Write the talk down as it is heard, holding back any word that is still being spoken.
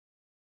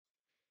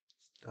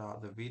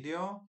Start the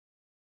video.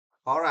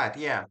 All right,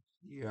 yeah,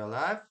 you're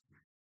live.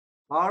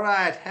 All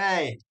right,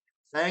 hey,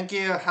 thank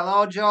you.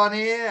 Hello,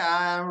 Johnny.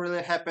 I'm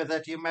really happy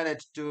that you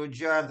managed to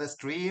join the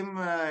stream,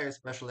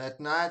 especially at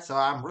night. So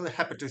I'm really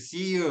happy to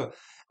see you.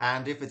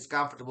 And if it's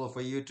comfortable for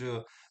you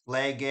to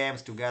play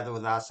games together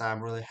with us,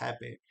 I'm really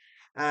happy.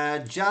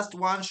 Just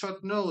one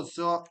short note.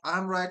 So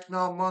I'm right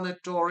now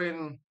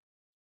monitoring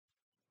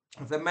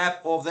the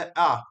map of the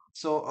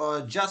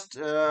just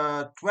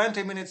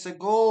 20 minutes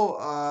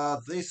ago,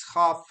 this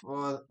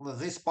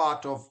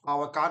part of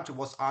our country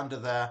was under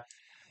the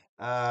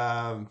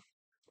um,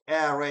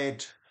 air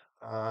raid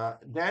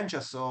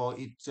danger, so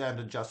it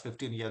ended just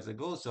 15 years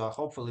ago. So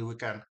hopefully we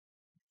can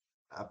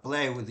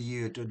play with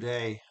you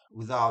today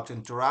without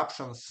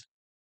interruptions.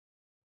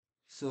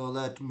 So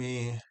let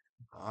me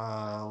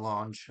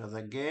launch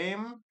the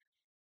game.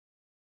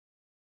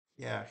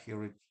 Yeah,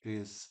 here it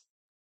is.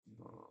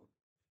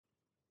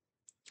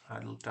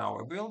 Idle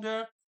Tower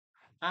Builder,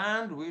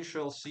 and we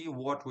shall see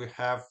what we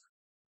have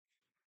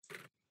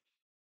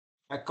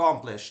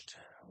accomplished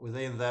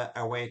within the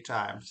away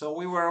time. So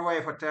we were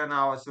away for 10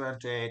 hours,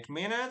 28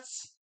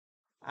 minutes,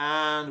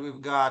 and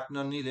we've got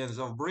nonillions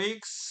of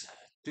bricks,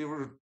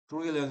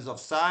 trillions of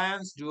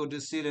science,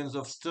 duodecillions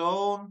of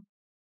stone,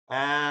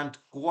 and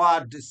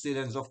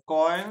quadricillions of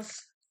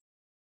coins.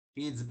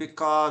 It's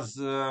because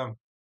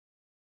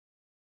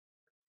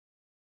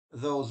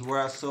those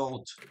were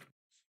sold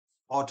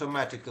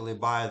automatically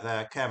by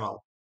the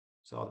camel,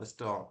 so the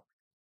stone.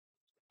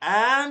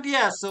 And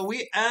yeah, so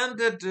we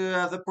ended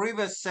the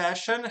previous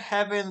session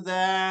having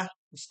the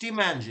steam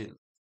engine.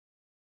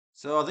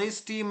 So this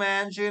steam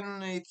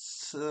engine,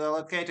 it's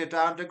located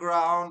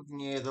underground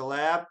near the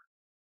lab,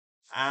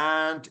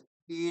 and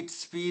it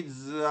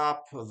speeds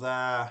up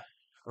the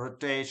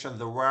rotation,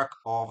 the work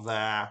of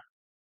the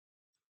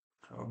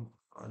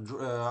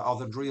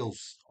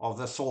drills of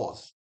the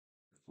saws,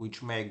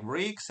 which make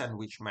bricks and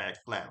which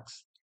make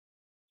planks.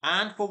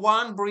 And for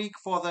one brick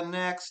for the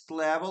next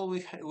level,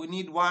 we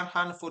need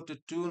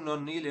 142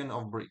 nonillion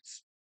of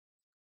bricks,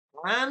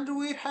 and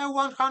we have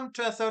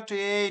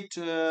 138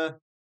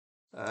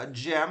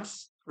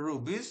 gems,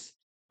 rubies,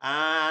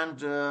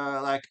 and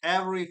like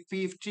every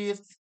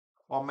 50th,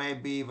 or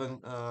maybe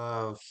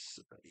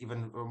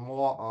even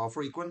more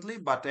frequently,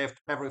 but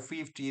every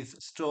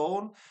 50th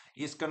stone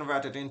is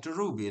converted into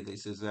ruby.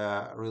 This is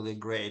a really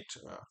great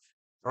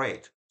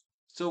rate.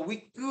 So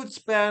we could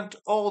spend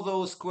all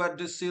those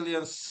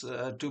quadricillions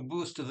to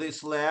boost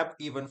this lab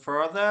even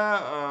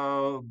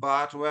further,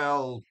 but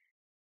well,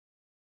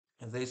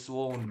 this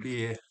won't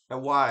be a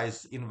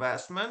wise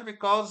investment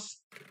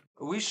because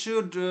we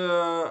should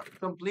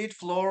complete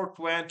floor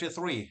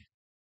 23.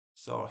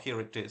 So here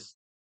it is,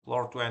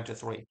 floor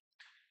 23.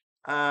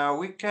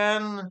 What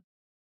can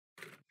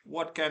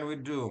we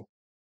do?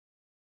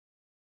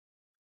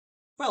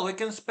 Well, we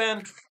can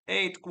spend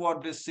 8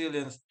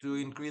 quadricillions to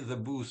increase the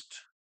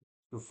boost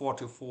to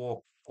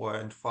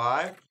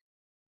 44.5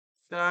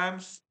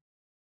 times.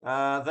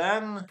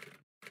 Then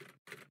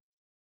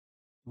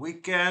we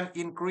can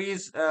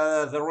increase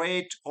the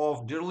rate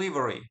of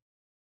delivery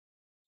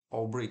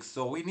of bricks.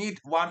 So we need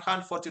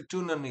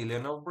 142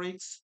 nonillion of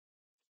bricks.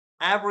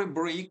 Every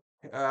brick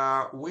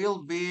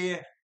will be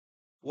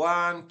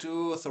one,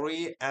 two,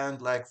 three,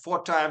 and like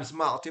 4 times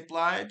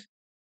multiplied.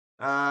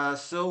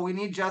 So we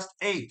need just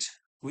 8.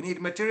 We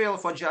need material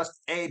for just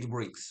 8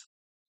 bricks.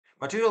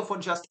 Material for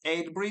just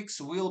 8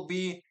 bricks will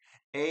be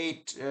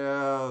 8,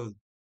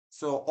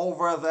 so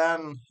over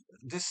than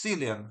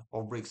decillion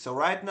of bricks. So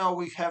right now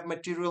we have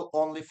material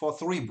only for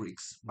 3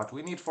 bricks, but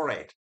we need for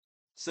 8.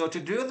 So to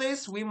do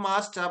this, we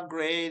must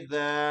upgrade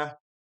the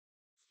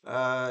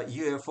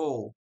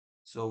UFO.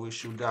 So we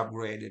should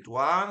upgrade it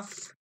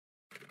once,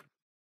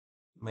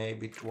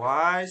 maybe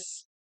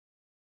twice.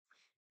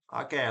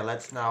 Okay,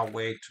 let's now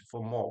wait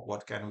for more.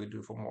 What can we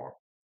do for more?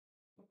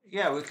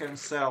 Yeah, we can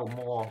sell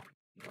more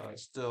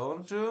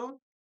stone too.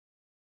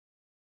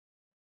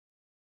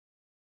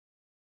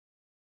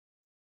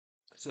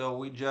 So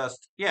we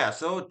just, yeah,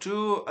 so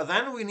to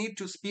then we need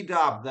to speed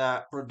up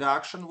the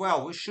production.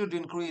 Well, we should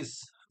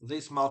increase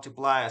this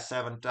multiplier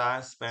 7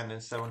 times,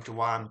 spending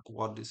 71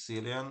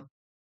 quadricillion.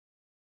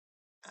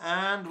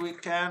 And we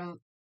can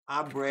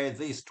upgrade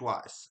this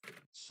twice.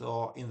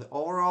 So in the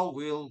overall,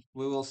 we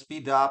will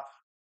speed up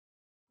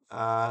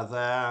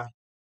the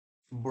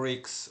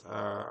bricks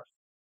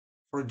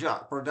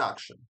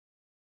production.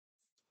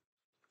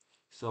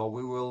 So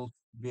we will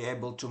be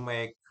able to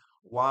make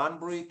 1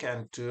 brick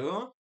and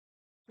 2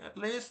 at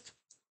least.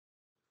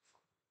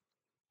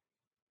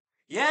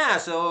 Yeah,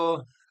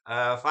 so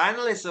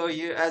finally, so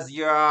you as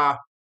you are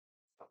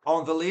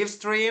on the live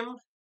stream,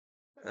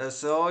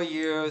 so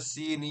you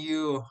see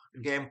new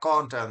game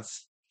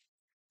contents.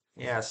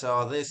 Yeah,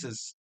 so this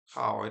is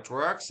how it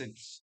works. It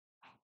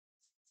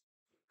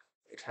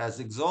has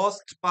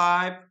exhaust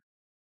pipe.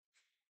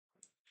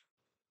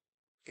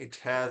 It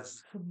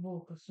has.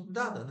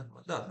 Да, да,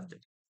 да, да.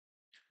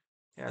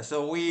 Yeah,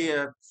 so we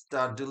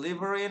start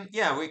delivering.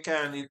 Yeah, we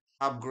can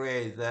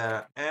upgrade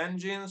the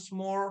engines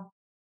more.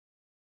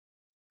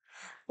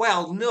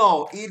 Well,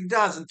 no, it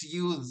doesn't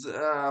use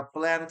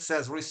planks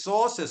as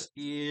resources.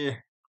 Yeah,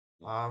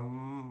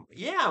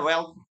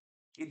 well,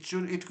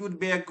 it could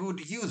be a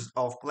good use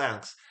of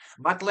planks,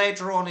 but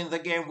later on in the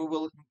game we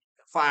will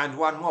find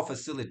one more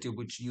facility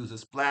which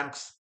uses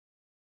planks.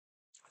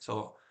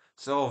 So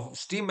so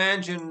steam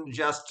engine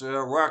just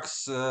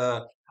works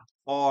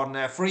on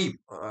a free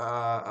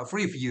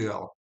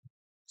fuel,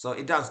 so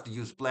it doesn't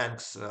use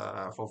planks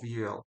for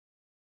fuel.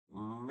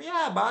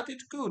 Yeah, but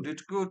it could.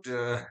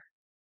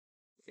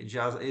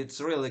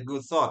 It's really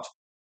good thought.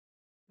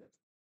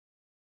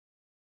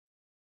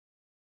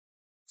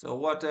 So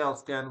what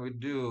else can we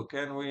do?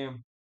 Can we?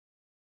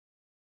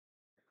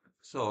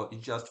 So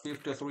it's just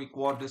 53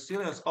 quad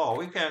decillions. Oh,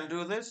 we can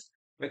do this.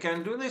 We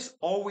can do this,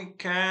 or we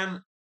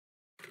can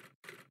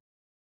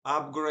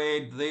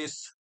upgrade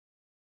this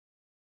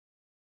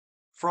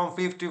from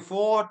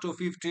 54 to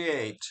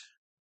 58.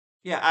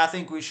 Yeah, I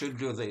think we should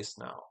do this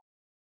now.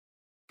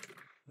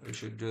 We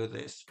should do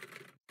this.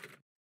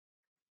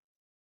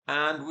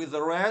 And with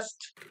the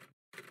rest,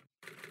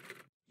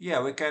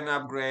 yeah, we can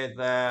upgrade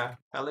the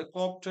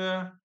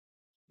helicopter.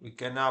 We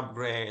can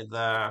upgrade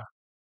the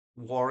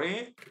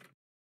worry.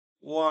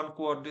 One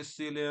quad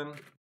decillion.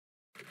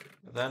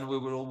 Then we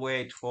will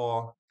wait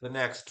for the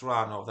next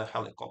run of the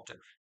helicopter.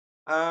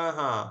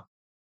 Uh-huh.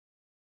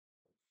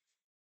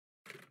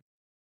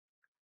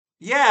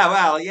 Yeah,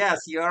 well, yes,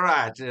 you're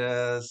right.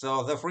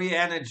 So the free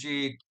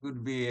energy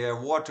could be a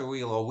water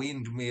wheel or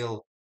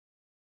windmill.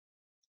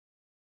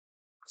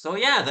 So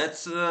yeah,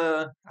 that's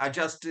I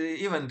just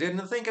even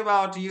didn't think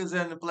about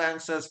using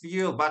planks as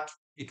fuel, but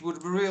it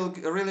would be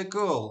really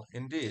cool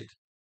indeed.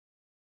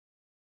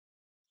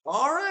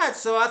 All right,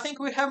 so I think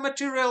we have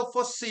material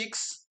for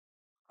 6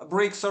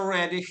 bricks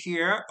already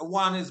here.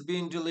 One is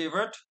being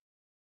delivered,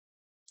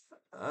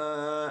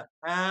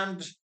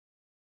 and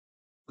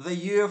the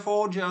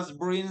UFO just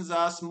brings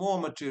us more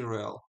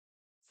material,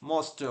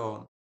 more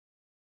stone.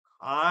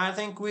 I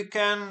think we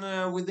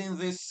can, within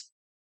this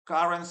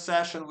current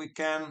session, we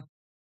can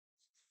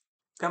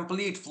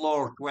complete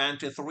floor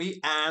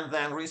 23 and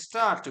then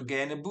restart to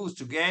gain a boost,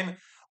 to gain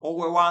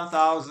over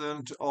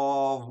 1000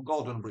 of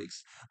golden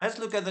bricks. Let's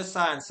look at the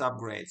science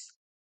upgrades.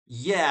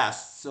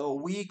 Yes, so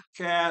we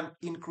can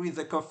increase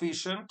the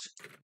coefficient.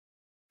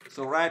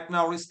 So right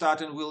now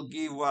restarting will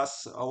give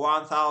us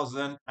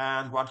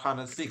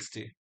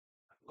 1160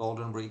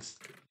 golden bricks.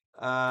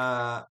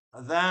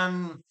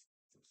 Then,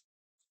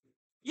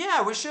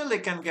 yeah, we surely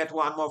can get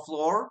one more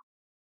floor.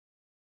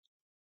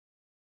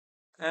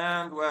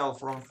 And well,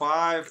 from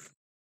 5,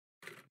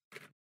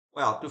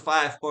 well, to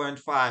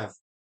 5.5.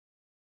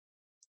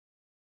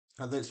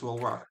 And this will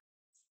work.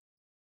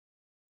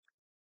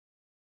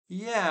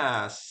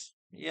 Yes,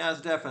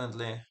 yes,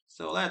 definitely.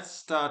 So let's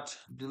start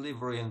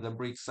delivering the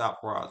bricks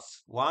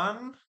upwards.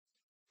 One.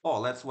 Oh,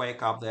 let's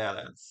wake up the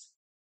aliens.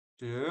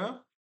 Two.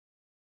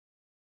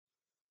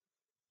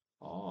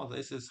 Oh,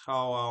 this is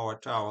how our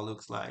tower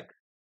looks like.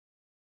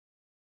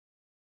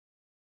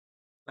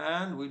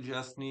 And we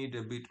just need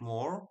a bit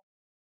more.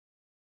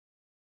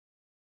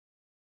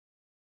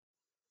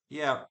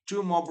 Yeah,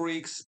 2 more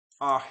bricks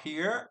are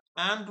here,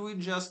 and we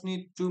just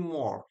need 2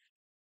 more.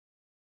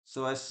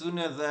 So as soon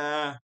as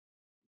the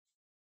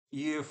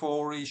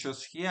UFO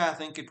reaches here, I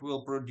think it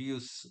will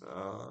produce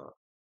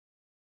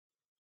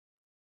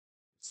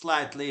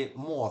slightly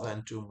more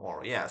than 2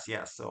 more. Yes,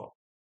 yes. So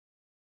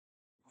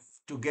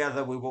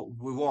together we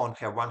won't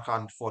have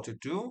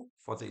 142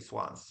 for these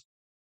ones.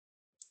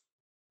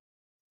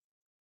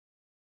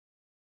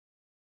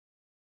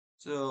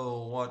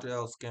 So what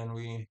else can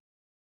we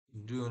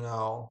do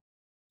now?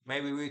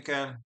 Maybe we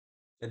can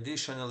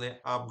additionally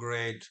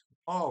upgrade.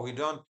 Oh, we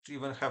don't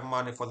even have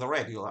money for the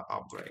regular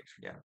upgrade.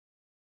 Yeah.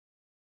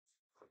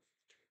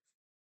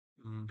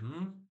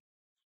 Mm-hmm.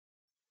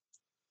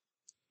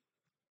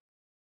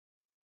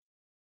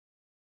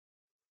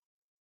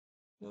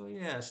 So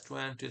yes,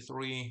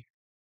 23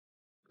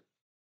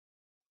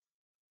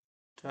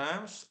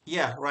 times.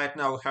 Yeah, right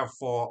now we have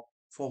for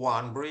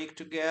 1 brick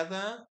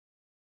together.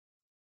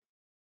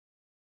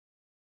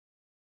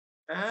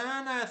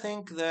 And I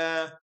think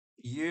the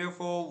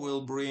UFO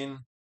will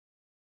bring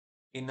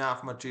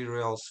enough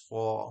materials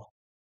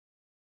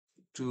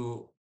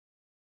two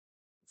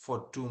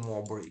for 2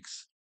 more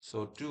bricks.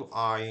 So two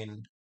are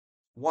in.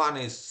 One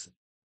is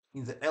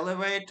in the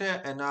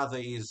elevator, another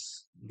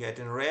is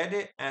getting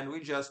ready, and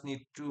we just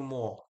need 2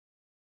 more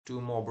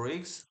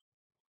bricks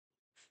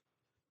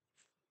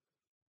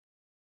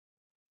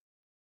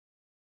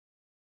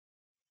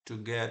to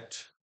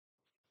get.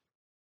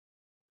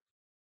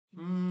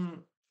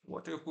 Mm,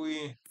 what if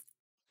we?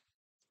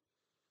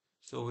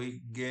 So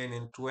we gain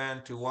in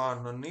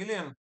 21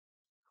 million.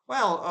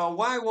 Well,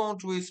 why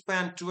won't we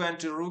spend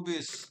 20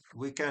 rubies?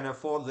 We can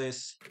afford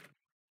this.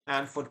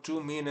 And for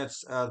 2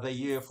 minutes, the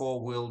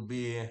UFO will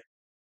be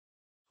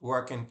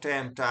working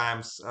 10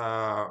 times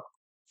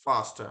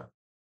faster.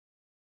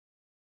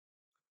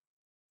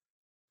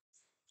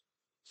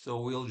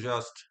 So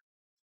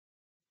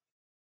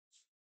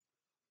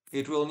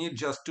it will need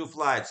just 2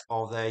 flights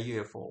of the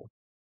UFO.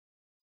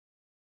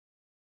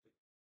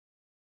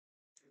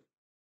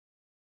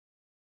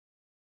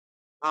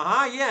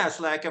 Yes,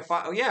 like a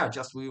yeah,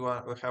 just we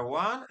have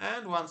one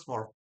and once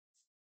more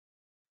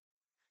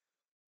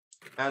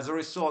as a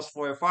resource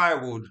for a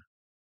firewood.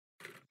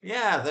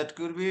 Yeah, that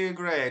could be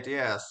great.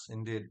 Yes,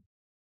 indeed.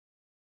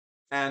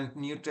 And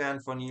new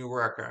tent for new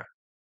worker.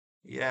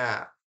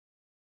 Yeah.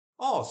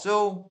 Oh,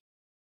 so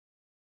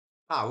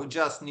we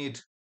just need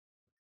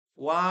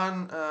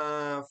 14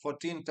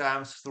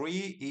 times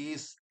 3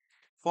 is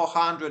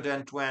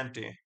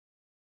 420.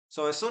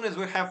 So as soon as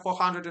we have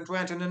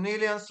 420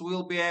 nonillions,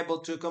 we'll be able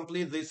to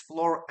complete this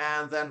floor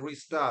and then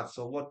restart.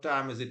 So what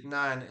time is it?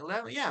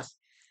 9:11? Yes.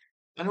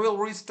 And we'll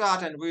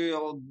restart and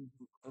we'll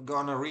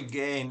gonna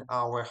regain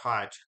our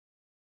height.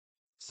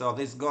 So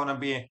this is gonna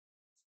be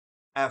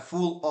a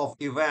full of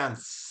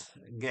events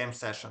game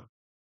session.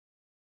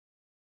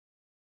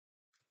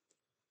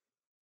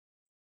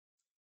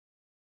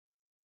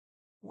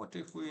 What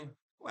if we,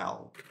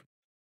 well,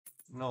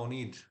 no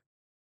need.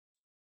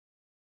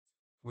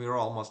 We're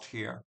almost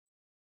here.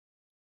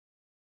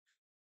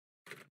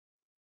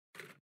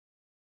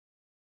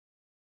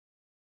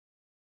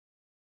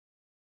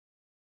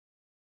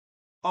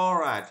 All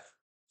right.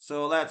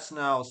 So let's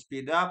now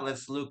speed up.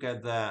 Let's look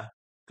at the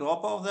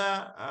top of the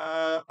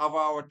of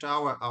our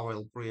tower. I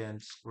will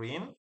print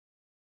screen.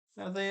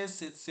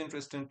 This it's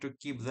interesting to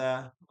keep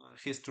the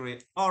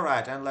history. All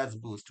right, and let's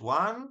boost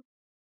 1,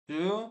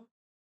 2,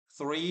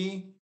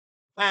 3,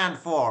 and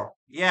 4.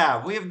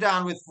 Yeah, we've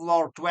done with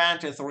floor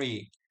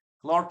 23.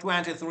 Floor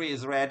 23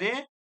 is ready.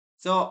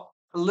 So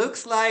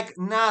looks like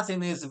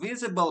nothing is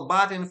visible,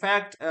 but in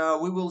fact,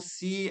 we will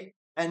see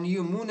a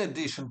new moon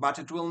edition, but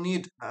it will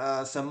need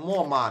some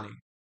more money.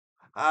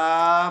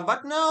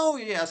 But now,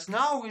 yes,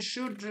 now we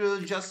should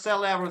just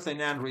sell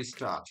everything and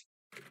restart.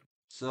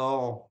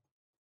 So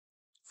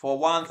for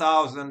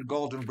 1000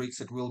 golden bricks,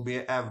 it will be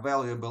a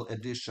valuable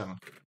addition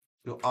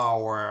to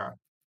our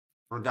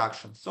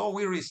production. So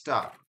we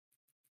restart.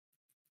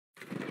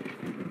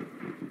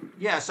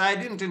 Yes, I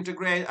didn't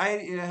integrate. I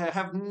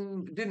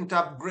didn't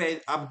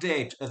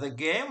update the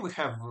game. We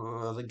have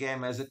the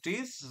game as it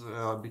is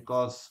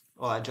because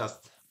well, I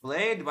just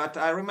played. But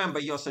I remember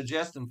your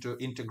suggestion to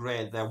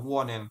integrate the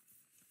warning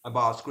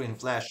about screen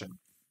flashing.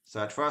 So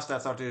at first I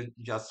thought it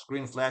just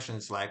screen flashing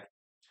is like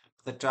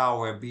the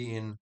tower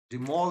being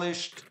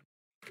demolished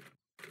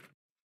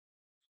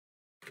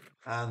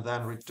and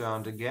then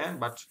returned again.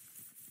 But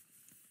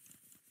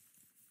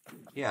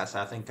yes,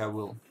 I think I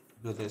will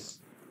do this.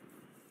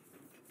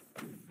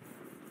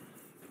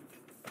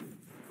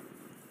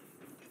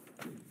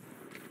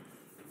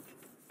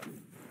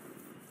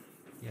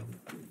 Yeah.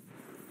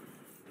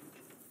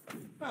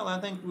 Well,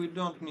 I think we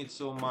don't need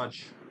so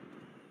much.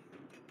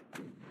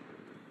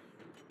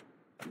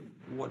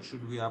 What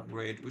should we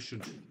upgrade? We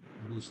should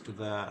boost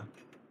the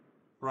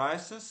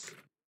prices.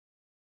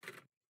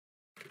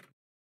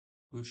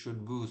 We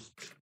should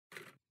boost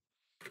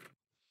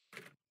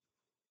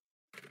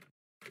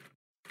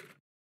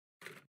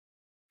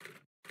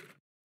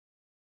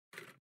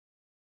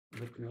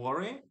the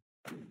quarry.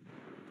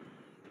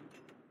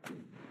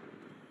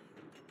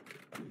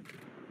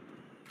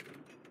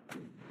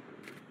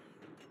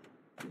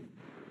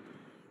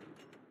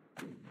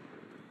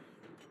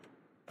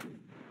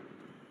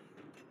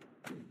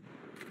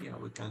 Yeah,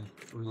 we can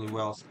really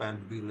well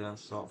spend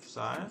billions of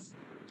science.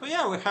 So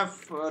yeah, we have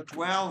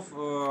 12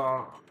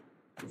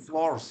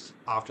 floors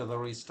after the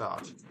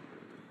restart.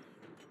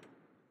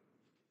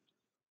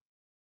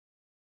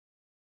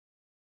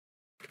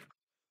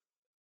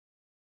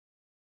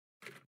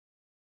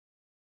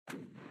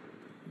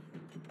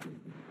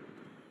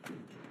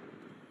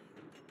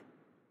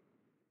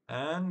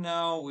 And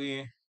now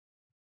we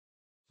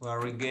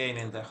are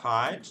regaining the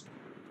height.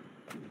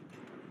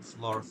 It's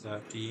floor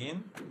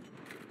 13.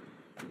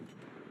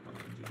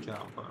 The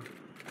jumper.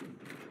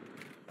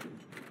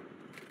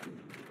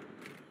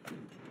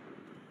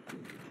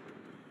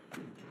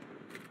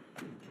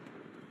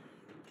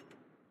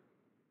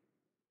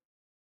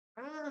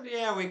 And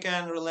yeah, we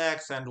can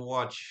relax and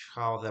watch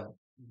how the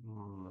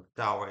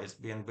tower is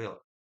being built.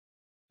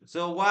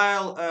 So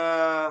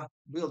while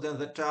building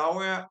the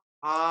tower,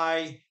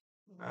 I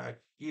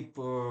keep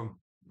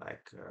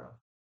like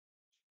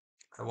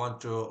I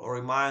want to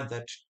remind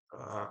that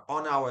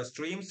on our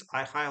streams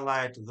I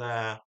highlight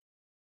the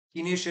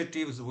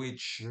initiatives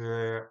which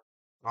are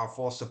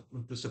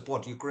to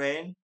support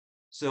Ukraine.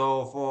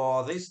 So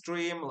for this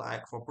stream,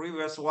 like for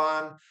previous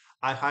one,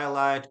 I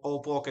highlight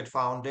All Pocket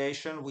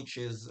Foundation, which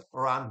is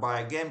run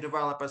by game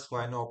developers who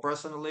I know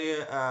personally.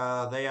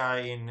 They are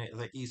in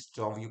the east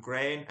of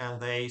Ukraine, and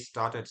they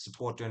started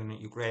supporting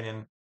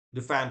Ukrainian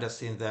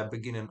defenders in the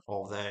beginning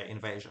of the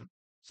invasion.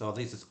 So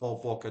this is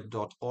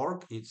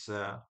allpocket.org. It's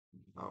a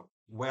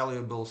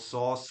valuable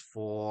source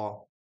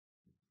for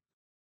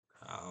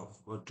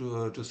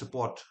to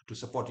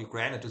support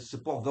Ukraine and to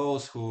support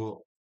those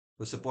who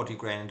support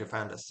Ukrainian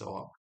defenders.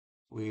 So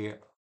we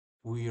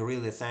we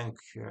really thank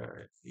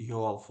you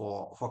all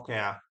for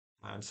care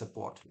and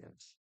support.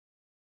 Yes.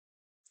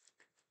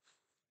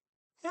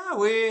 Yeah,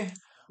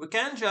 we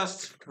can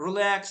just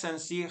relax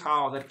and see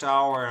how the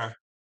tower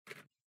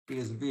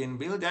is being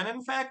built. And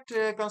in fact,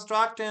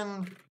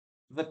 constructing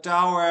the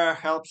tower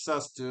helps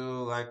us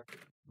to like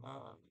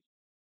uh,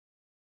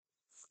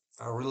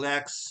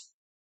 relax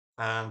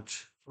and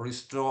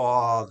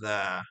restore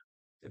the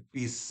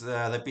peace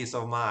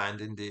of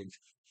mind. Indeed.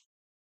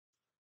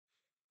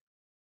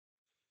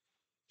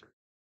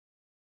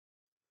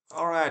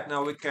 All right,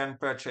 now we can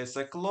purchase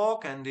a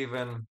clock and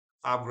even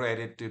upgrade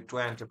it to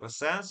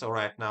 20%. So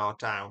right now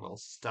time will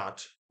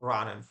start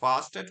running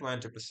faster,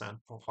 20%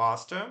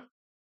 faster.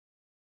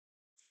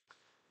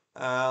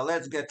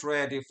 Let's get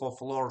ready for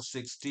floor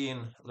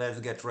 16. Let's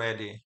get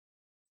ready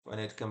when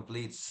it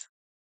completes.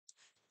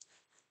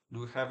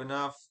 Do we have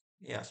enough?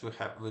 Yes, we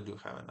do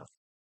have enough.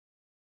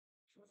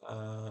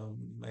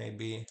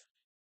 Maybe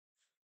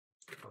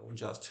I'll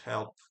just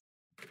help.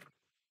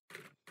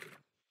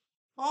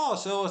 Oh,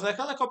 so the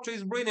helicopter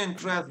is bringing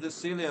crash the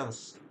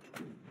civilians.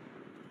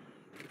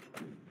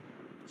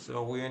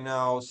 So we're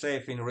now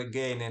safe in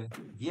regaining.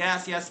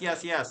 Yes, yes,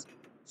 yes, yes.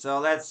 So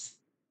let's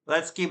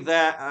keep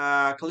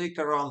the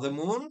clicker on the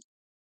moon,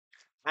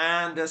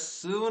 and as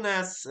soon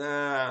as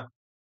the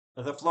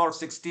floor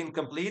 16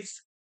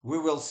 completes, we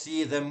will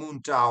see the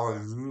moon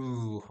tower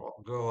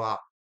go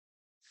up.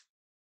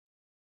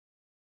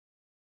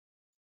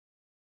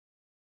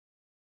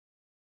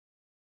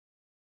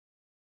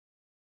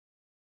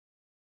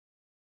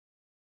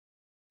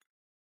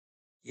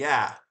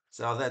 Yeah.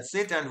 So that's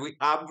it, and we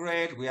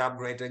upgrade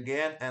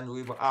again, and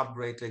we will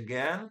upgrade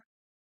again.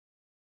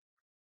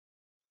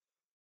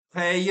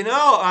 Hey,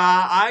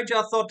 I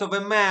just thought of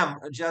a meme.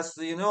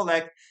 Just,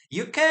 like,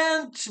 you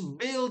can't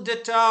build a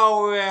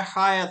tower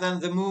higher than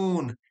the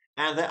moon.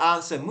 And the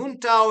answer, moon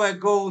tower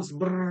goes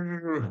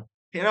brrr.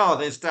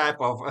 This type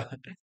of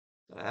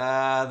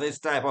this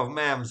type of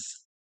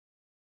memes.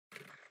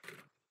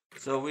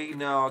 So we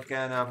now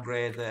can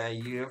upgrade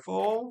the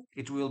UFO.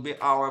 It will be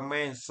our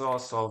main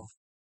source of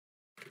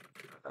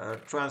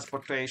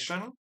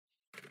transportation.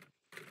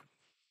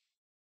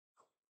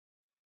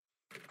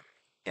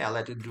 Yeah,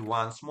 let it do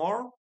once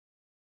more.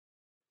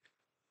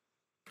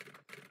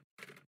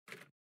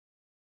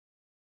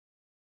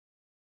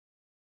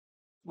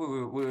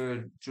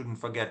 We shouldn't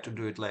forget to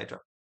do it later.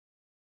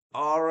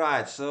 All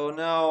right, so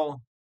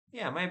now,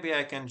 yeah, maybe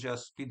I can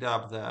just speed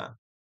up the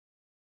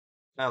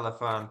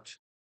elephant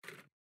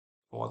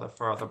for the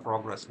further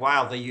progress.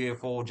 While the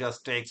UFO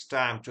just takes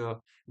time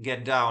to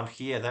get down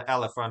here, the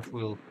elephant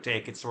will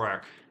take its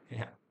work.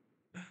 Yeah.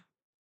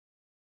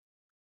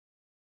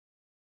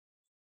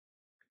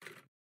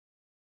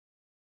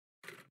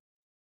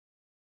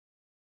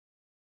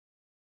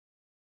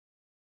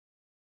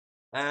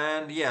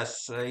 And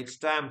yes, it's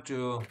time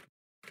to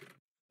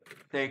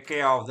take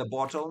care of the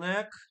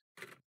bottleneck.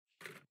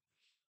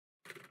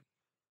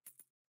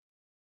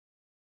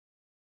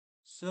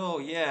 So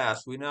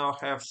yes, we now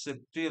have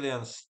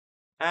septillions,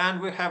 and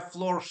we have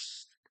floor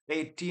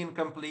 18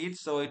 complete,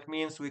 so it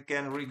means we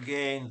can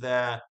regain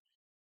the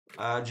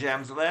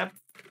gems lab.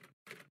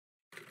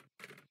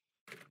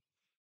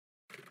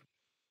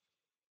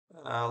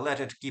 Let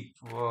it keep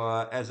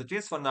as it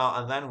is for now,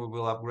 and then we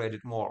will upgrade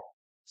it more.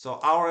 So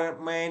our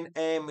main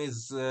aim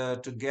is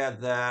to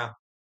get the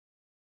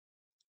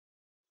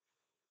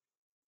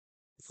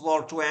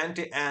floor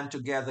 20 and to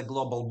get the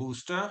global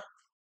booster,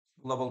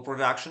 global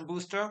production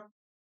booster.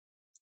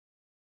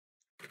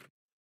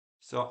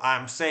 So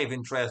I'm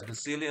saving trace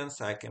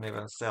Basilians. I can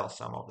even sell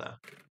some of them.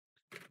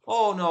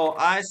 Oh no,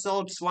 I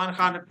sold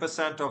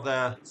 100% of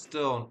the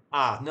stone.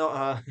 Ah,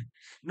 no,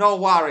 no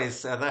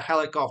worries. The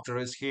helicopter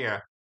is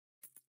here.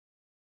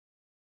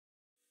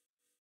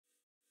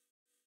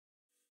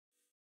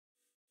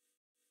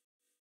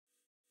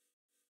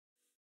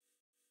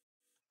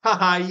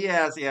 Haha,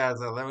 yes, yes.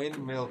 The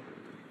windmill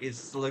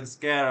is looks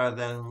scarier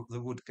than the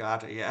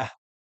woodcutter. Yeah,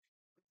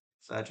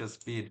 such a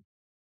speed.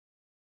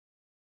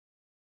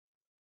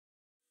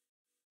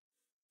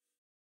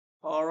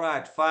 All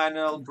right,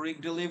 final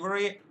brick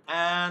delivery,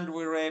 and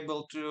we're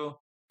able to.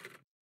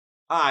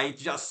 Ah,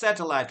 it's just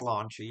satellite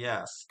launch.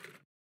 Yes,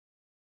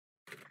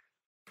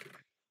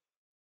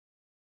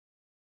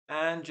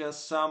 and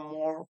just some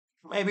more.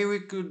 Maybe we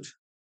could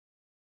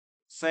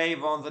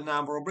save on the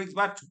number of bricks,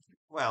 but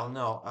well,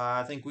 no.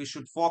 I think we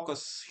should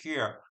focus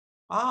here.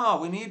 Ah,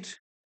 we need.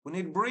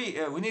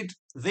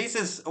 This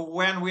is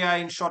when we are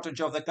in shortage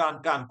of the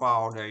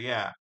gunpowder.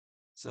 Yeah,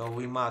 so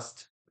we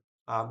must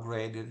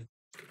upgrade it,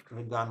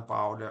 the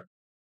gunpowder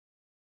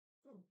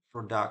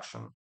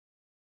production.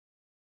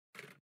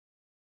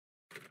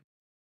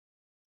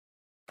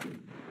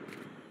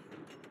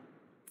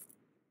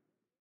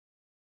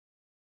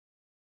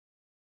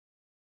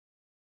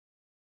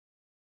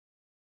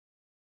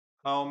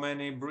 How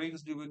many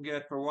bricks do we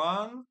get per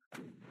one?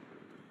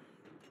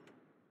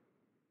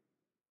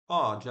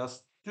 Oh,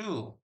 just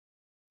two.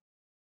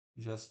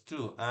 Just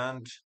two.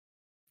 And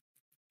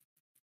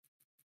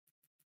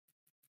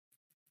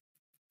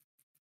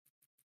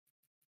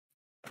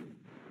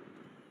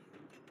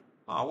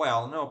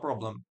well, no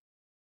problem.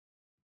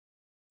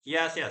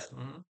 Yes, yes.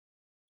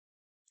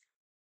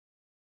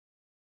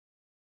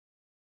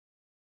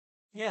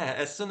 Yeah,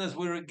 as soon as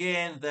we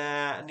regain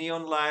the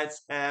neon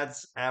lights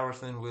ads,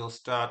 everything will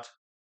start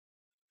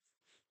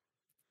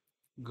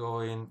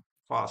going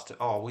faster.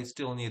 Oh,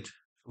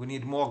 we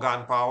need more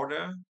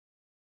gunpowder.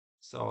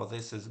 So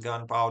this is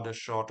gunpowder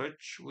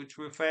shortage which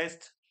we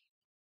faced.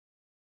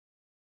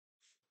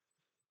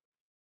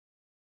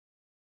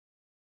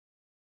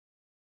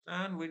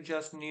 And we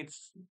just need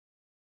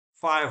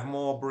five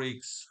more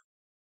bricks,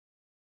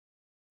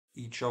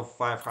 each of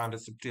 500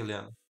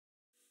 septillion.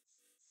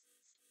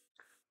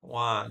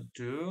 One,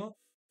 two,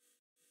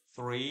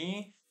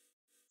 three.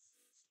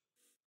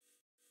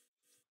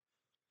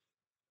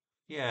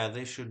 Yeah,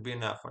 this should be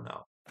enough for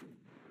now.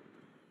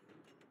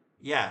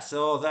 Yeah,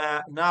 so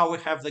that now we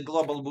have the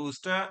global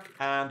booster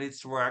and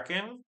it's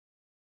working.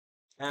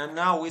 And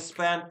now we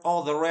spend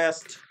all the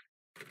rest,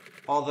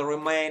 all the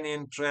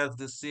remaining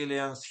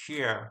transdecillions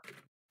here.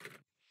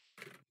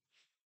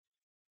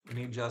 We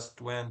need just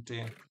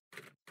 20.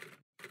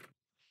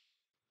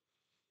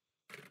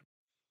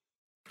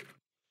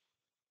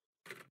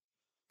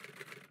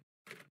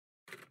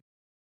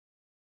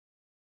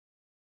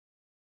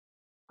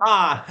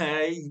 Ah,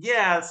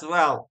 yes,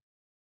 well,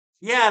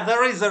 yeah,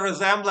 there is a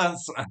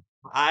resemblance.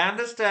 I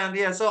understand.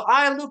 Yeah, so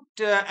I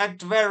looked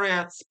at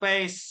various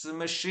space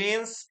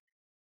machines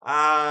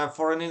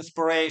for an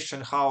inspiration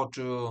how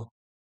to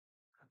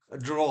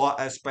draw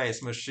a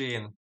space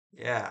machine.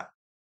 Yeah.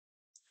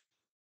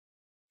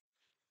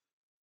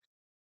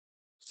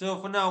 So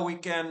for now, we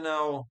can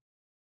now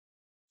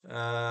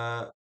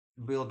uh,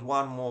 build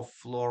one more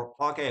floor.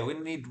 Okay, we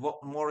need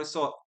more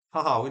resource.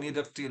 Haha, we need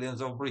octillions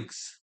of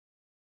bricks.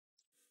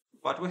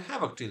 But we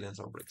have octillions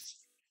of bricks.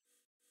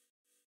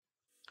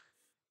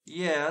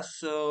 Yeah,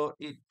 so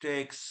it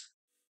takes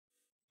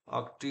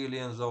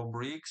octillions of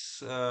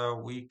bricks.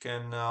 We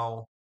can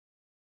now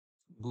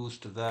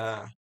boost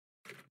the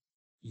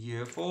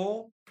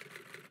UFO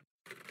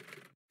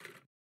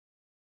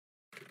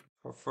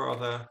for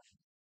further.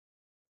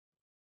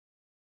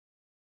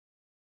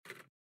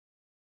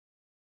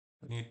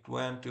 We need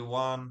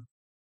 21.7.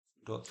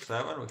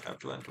 We have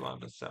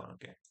 21.7.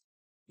 Okay.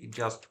 It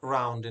just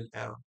round in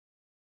error.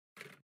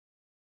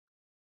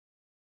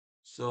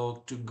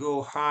 So to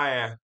go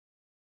higher,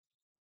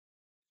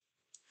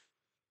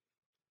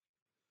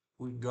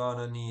 we're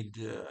gonna need.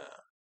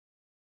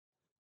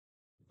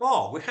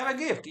 Oh, we have a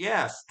gift.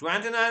 Yes,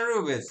 29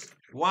 rubies.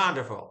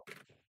 Wonderful.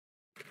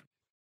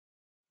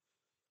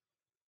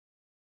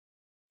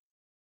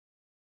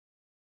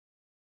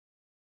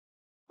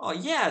 Oh,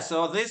 yeah.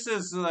 So this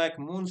is like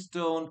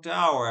Moonstone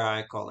Tower,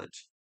 I call it.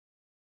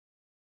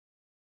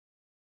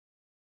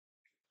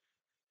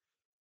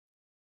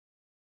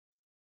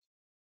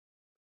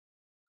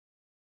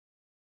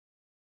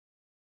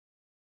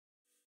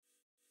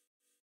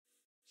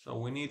 So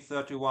we need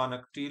 31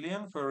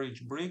 octillion for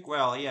each brick.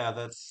 Well, yeah,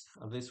 that's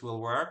this will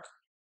work.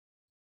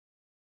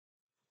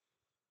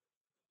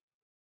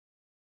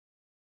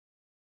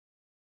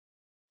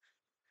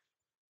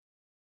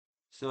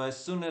 So as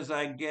soon as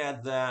I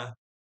get the,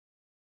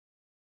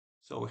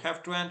 so we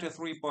have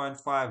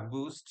 23.5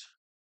 boost.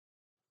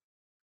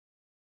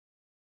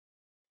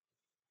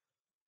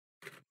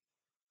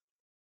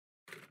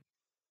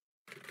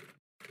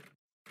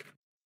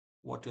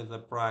 What is the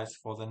price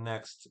for the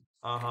next?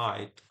 Aha,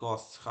 it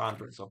costs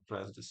hundreds of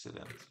press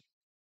decillions.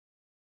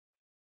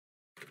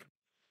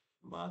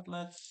 But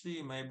let's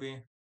see,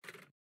 maybe.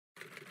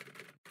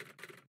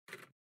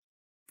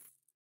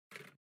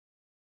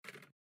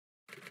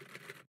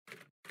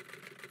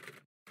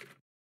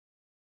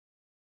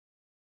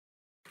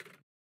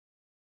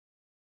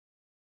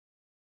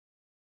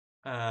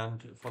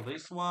 And for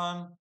this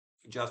one,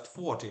 just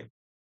 40.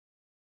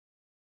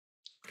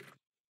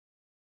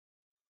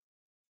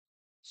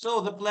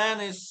 So the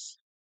plan is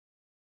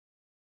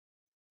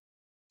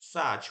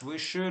such. We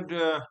should,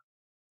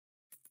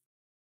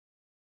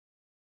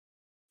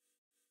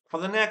 for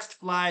the next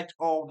flight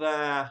of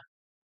the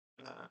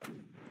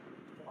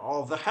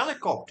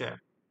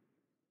helicopter,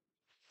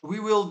 we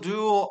will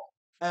do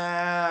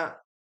a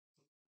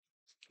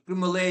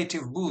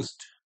cumulative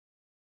boost.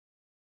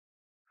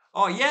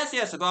 Oh, yes,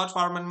 yes, about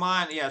farm and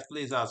mine. Yes,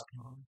 please ask.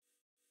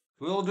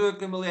 We'll do a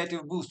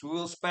cumulative boost. We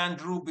will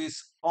spend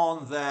rubies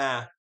on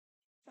the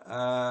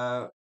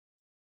uh,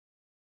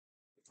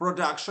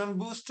 production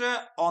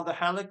booster, on the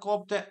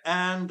helicopter,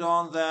 and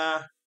on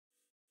the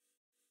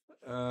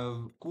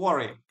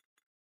quarry.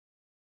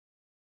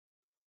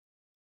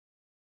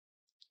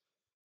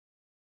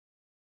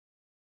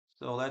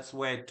 So let's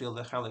wait till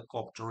the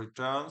helicopter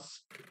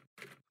returns.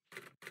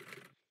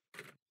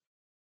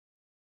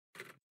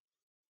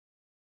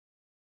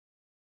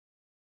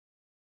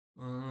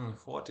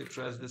 40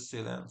 trace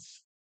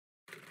decillions.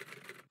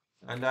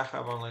 And I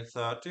have only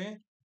 30.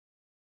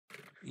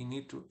 You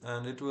need to,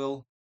 and it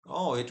will,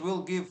 oh, it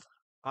will give,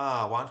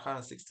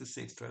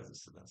 166 trace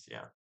decillions.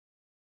 Yeah.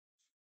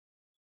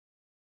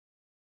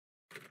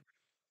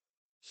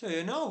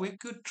 So, we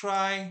could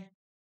try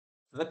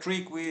the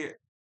trick we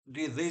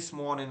did this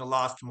morning,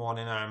 last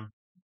morning. I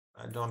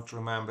don't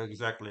remember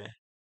exactly.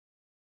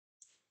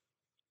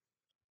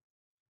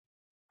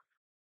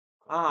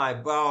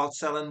 About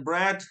selling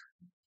bread.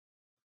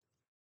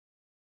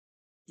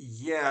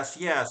 Yes,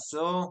 yes.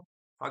 So,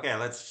 okay,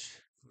 let's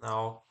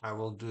now I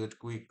will do it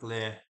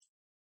quickly.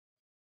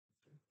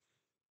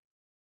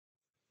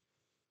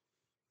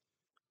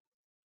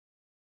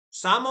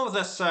 Some of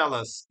the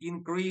sellers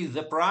increase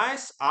the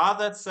price,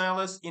 other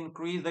sellers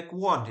increase the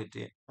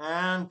quantity.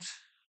 And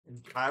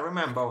I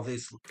remember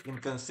this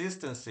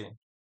inconsistency.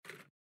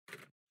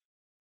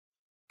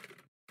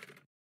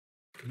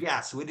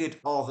 Yes, we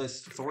did all these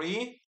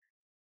three,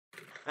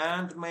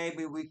 and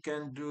maybe we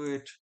can do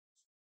it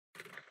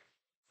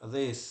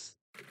this.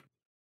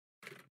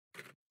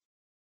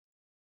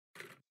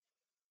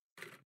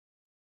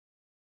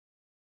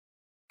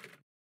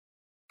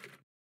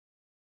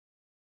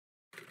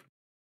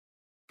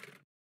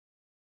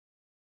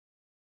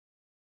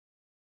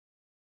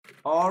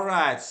 All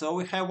right, so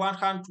we have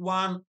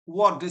 101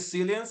 watt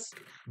decillions,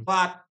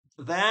 but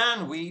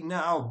then we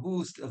now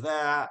boost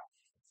the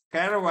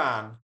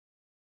caravan,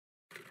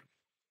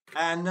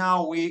 and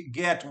now we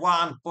get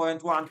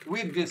 1.1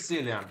 with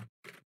decillion.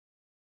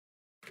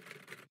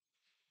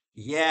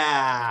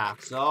 Yeah,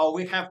 so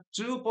we have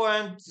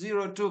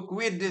 2.02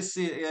 queen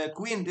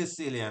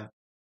decillion.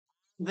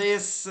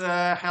 This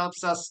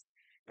helps us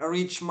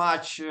reach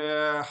much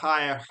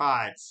higher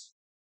heights.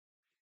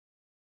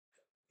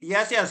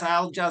 Yes, yes,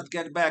 I'll just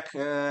get back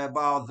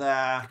about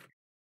the.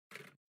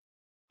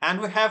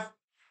 And we have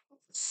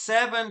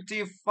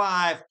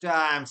 75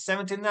 times,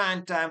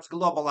 79 times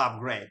global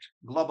upgrade,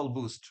 global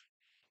boost,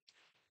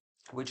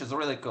 which is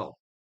really cool.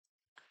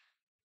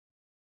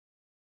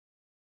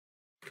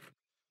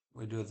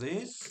 We do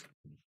this.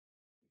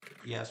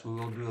 Yes, we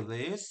will do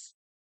this.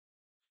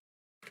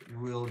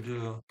 We'll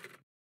do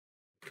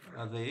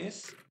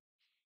this.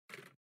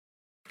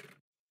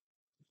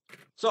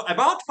 So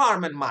about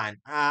farm and mine,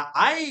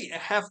 I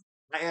have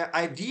an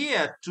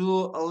idea to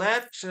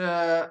let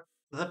the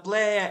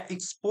player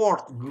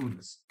export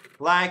goods,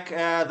 like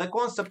the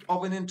concept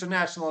of an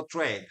international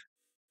trade.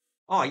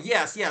 Oh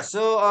yes, yes.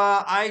 So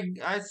I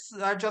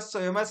just saw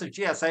your message.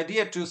 Yes,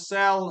 idea to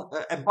sell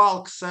a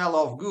bulk sell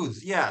of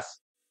goods. Yes,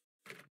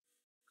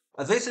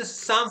 this is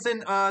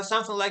something.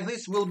 Something like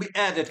this will be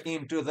added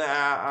into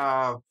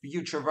the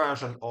future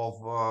version of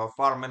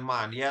Farm and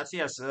Mine. Yes,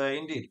 yes,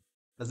 indeed.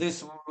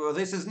 This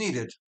is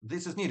needed.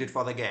 This is needed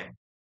for the game.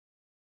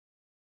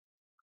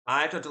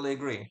 I totally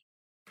agree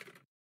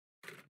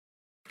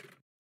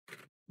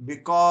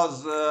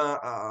because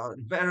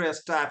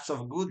various types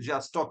of goods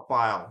just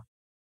stockpile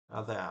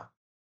are there.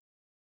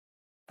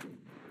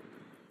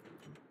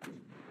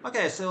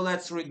 Okay, so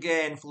let's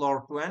regain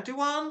floor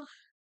 21.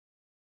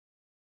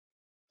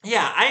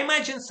 Yeah, I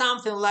imagine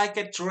something like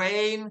a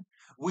train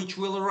which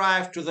will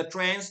arrive to the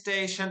train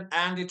station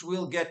and it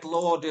will get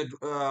loaded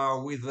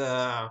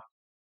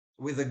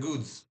with the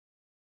goods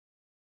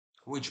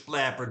which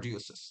player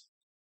produces.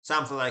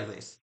 Something like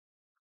this.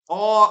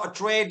 Or a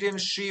trading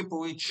ship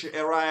which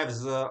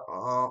arrives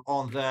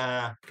on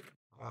the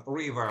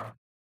river.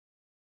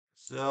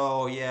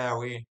 So yeah,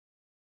 we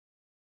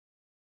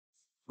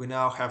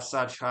now have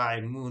such high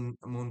moon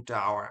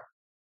tower.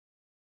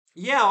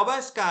 Yeah,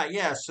 Obeska,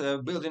 yes,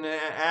 building an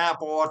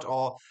airport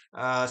or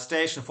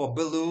station for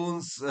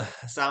balloons,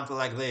 something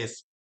like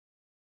this.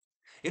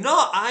 You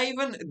know, I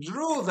even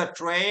drew the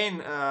train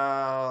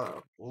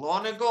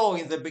long ago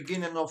in the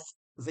beginning of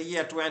the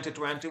year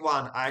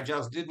 2021. I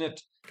just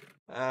didn't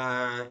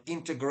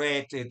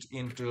integrate it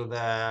into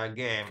the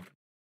game.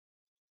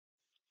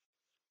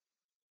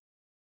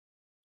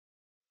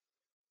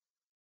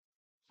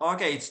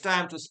 Okay, it's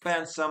time to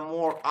spend some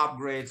more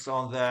upgrades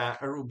on the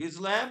Ruby's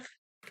lab.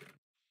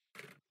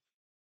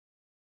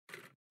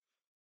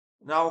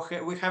 Now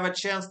we have a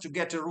chance to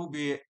get a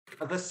Ruby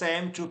at the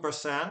same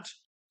 2%.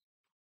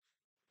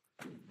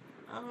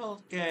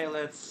 Okay,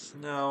 let's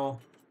now.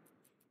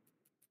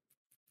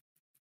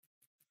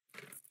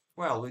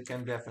 Well, we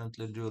can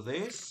definitely do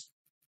this.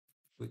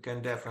 We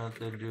can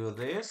definitely do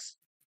this.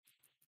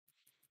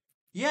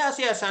 Yes,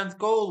 yes, and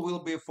goal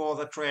will be for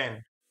the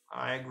train.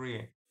 I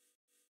agree.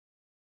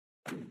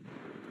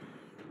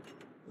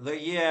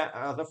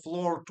 The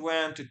floor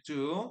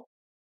 22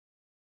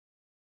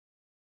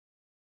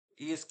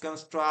 is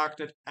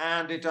constructed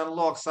and it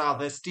unlocks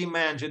the steam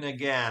engine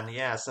again.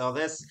 Yeah, so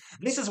this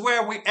is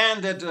where we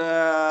ended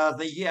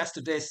the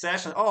yesterday's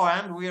session. Oh,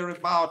 and we're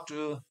about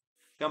to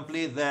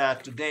complete the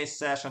today's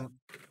session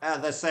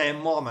at the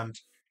same moment.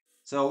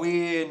 So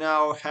we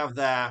now have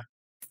the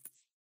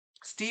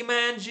steam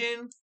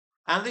engine,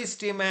 and this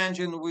steam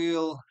engine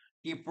will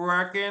keep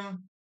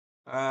working.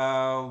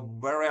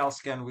 Where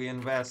else can we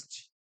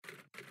invest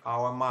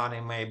our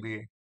money?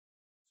 Maybe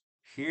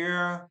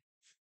here.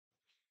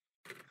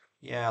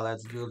 Yeah,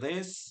 let's do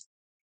this.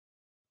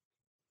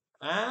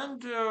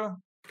 And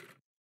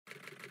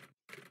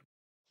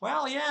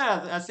well,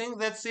 yeah, I think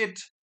that's it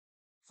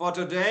for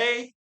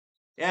today.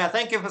 Yeah,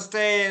 thank you for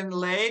staying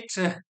late.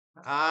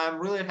 I'm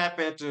really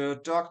happy to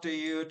talk to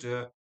you,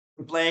 to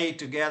play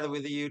together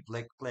with you,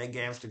 like play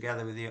games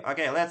together with you.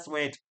 Okay, let's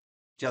wait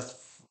just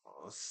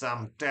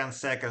some 10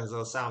 seconds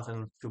or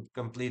something to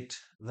complete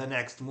the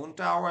next moon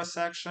tower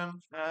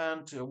section.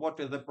 And what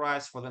is the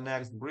price for the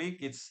next brick?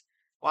 It's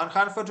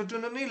 142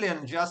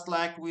 million, just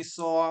like we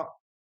saw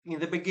in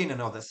the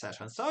beginning of the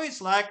session. So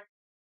it's like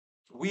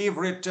we've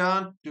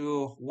returned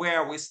to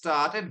where we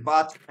started,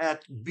 but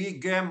at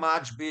bigger,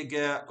 much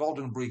bigger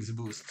golden bricks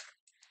boost.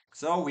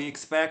 So we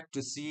expect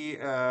to see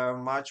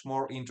much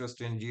more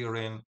interesting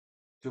during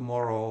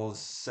tomorrow's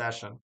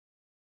session.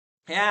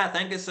 Yeah,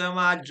 thank you so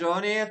much,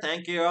 Johnny.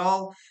 Thank you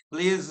all.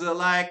 Please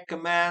like,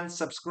 comment,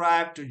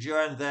 subscribe to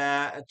join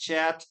the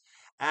chat.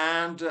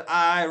 And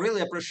I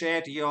really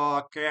appreciate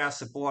your care,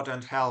 support,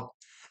 and help.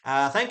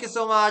 Thank you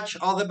so much.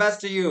 All the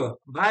best to you.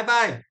 Bye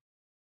bye.